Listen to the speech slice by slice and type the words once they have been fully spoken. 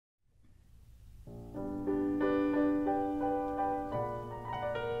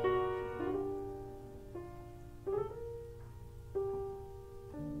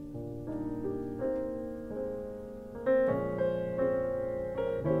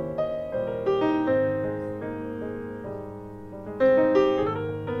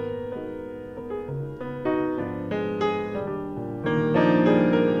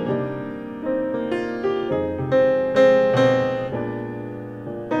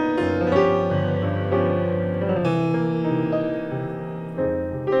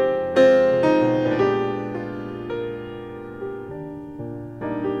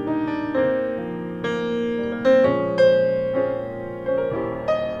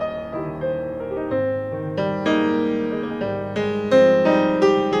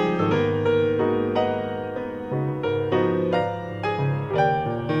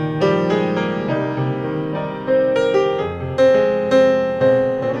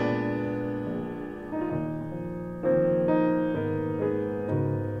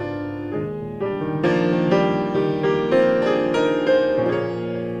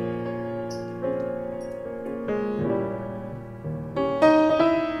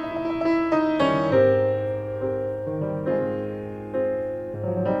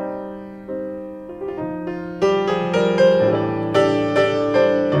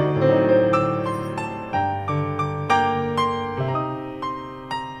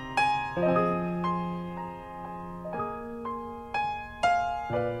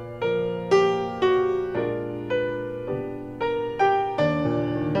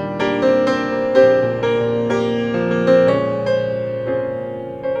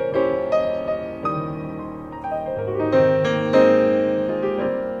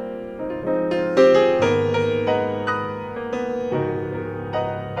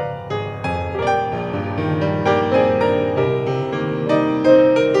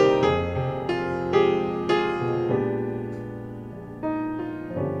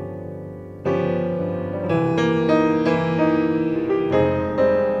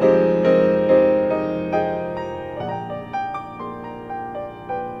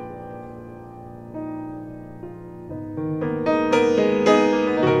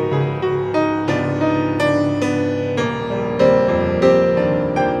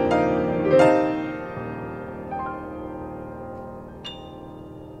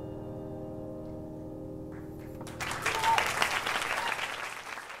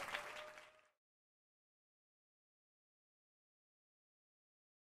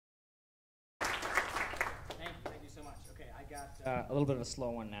a little bit of a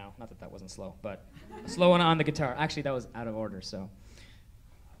slow one now. Not that that wasn't slow, but a slow one on the guitar. Actually, that was out of order, so.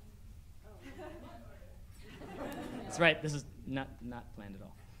 That's right, this is not planned at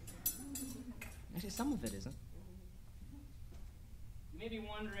all. Actually, some of it isn't. You may be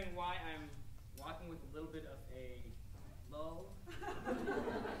wondering why I'm walking with a little bit of a lull.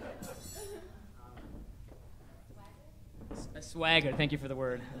 A swagger, thank you for the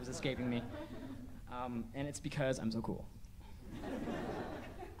word. It was escaping me. And it's because I'm so cool.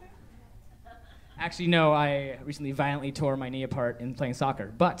 Actually, no, I recently violently tore my knee apart in playing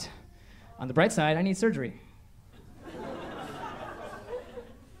soccer. But on the bright side, I need surgery.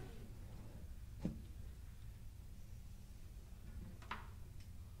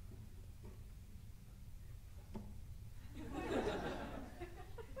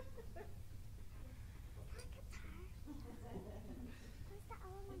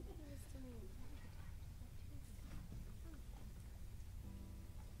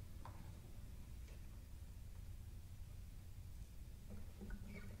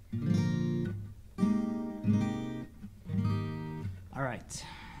 All right.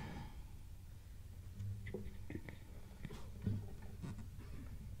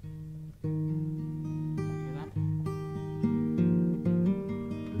 Hear that?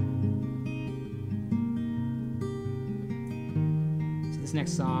 So this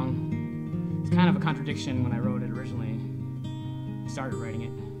next song, it's kind of a contradiction when I wrote it originally. Started writing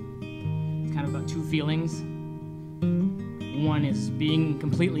it. It's kind of about two feelings. One is being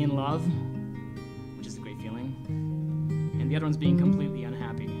completely in love, which is a great feeling. The other one's being completely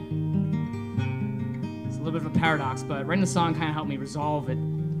unhappy. It's a little bit of a paradox, but writing the song kind of helped me resolve it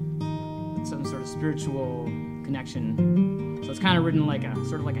with some sort of spiritual connection. So it's kind of written like a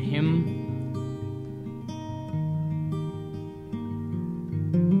sort of like a hymn.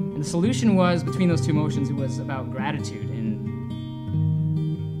 And the solution was, between those two emotions, it was about gratitude and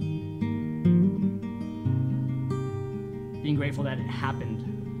being grateful that it happened.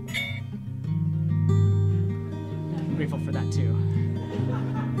 Grateful for that too.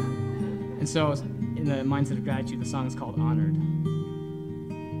 And so, in the mindset of gratitude, the song is called Honored.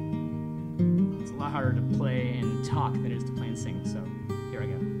 It's a lot harder to play and talk than it is to play and sing, so here I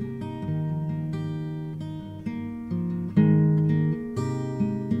go.